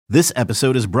This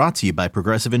episode is brought to you by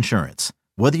Progressive Insurance.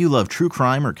 Whether you love true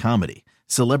crime or comedy,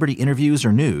 celebrity interviews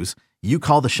or news, you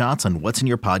call the shots on what's in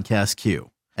your podcast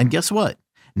queue. And guess what?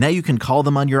 Now you can call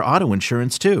them on your auto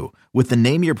insurance too with the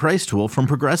Name Your Price tool from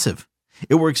Progressive.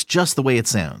 It works just the way it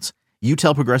sounds. You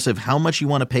tell Progressive how much you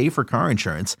want to pay for car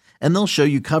insurance, and they'll show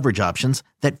you coverage options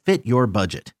that fit your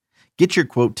budget. Get your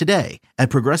quote today at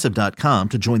Progressive.com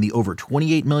to join the over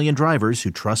 28 million drivers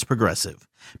who trust Progressive.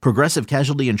 Progressive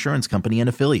Casualty Insurance Company and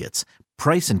Affiliates.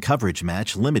 Price and coverage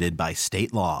match limited by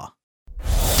state law.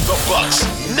 The Bucks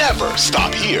never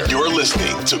stop here. You're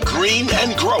listening to Green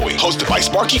and Growing, hosted by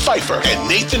Sparky Pfeiffer and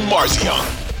Nathan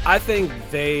Marzion. I think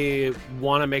they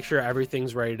want to make sure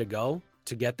everything's ready to go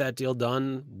to get that deal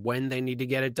done when they need to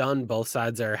get it done. Both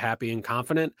sides are happy and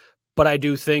confident. But I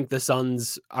do think the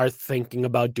Suns are thinking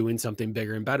about doing something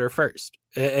bigger and better first.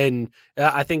 And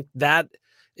I think that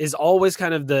is always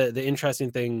kind of the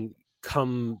interesting thing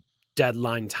come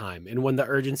deadline time. And when the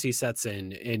urgency sets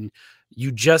in and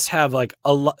you just have like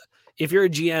a lot, if you're a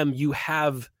GM, you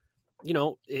have, you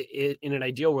know, in an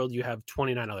ideal world, you have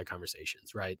 29 other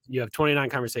conversations, right? You have 29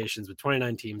 conversations with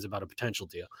 29 teams about a potential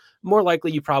deal. More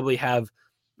likely, you probably have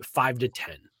 5 to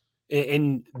 10.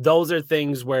 And those are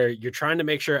things where you're trying to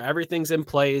make sure everything's in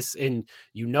place and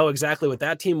you know exactly what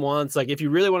that team wants. Like if you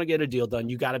really want to get a deal done,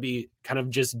 you got to be kind of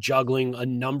just juggling a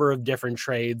number of different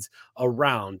trades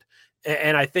around.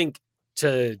 And I think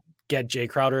to get Jay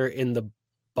Crowder in the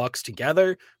Bucks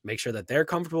together, make sure that they're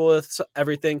comfortable with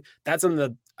everything. That's something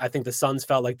that I think the Suns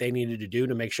felt like they needed to do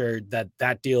to make sure that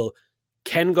that deal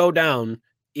can go down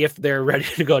if they're ready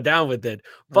to go down with it.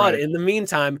 But in the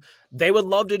meantime, they would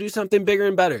love to do something bigger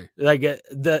and better. Like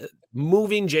the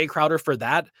moving Jay Crowder for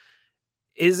that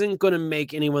isn't going to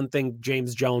make anyone think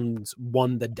James Jones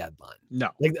won the deadline. No,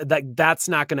 that's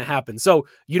not going to happen. So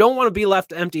you don't want to be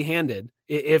left empty handed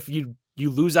if you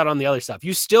lose out on the other stuff.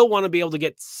 You still want to be able to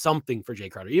get something for Jay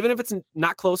Crowder, even if it's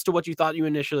not close to what you thought you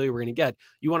initially were going to get.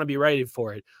 You want to be ready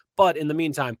for it. But in the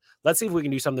meantime, let's see if we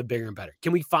can do something bigger and better.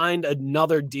 Can we find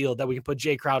another deal that we can put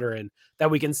Jay Crowder in,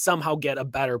 that we can somehow get a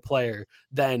better player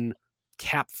than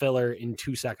cap filler in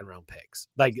 2 second-round picks?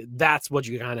 Like, that's what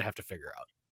you kind of have to figure out.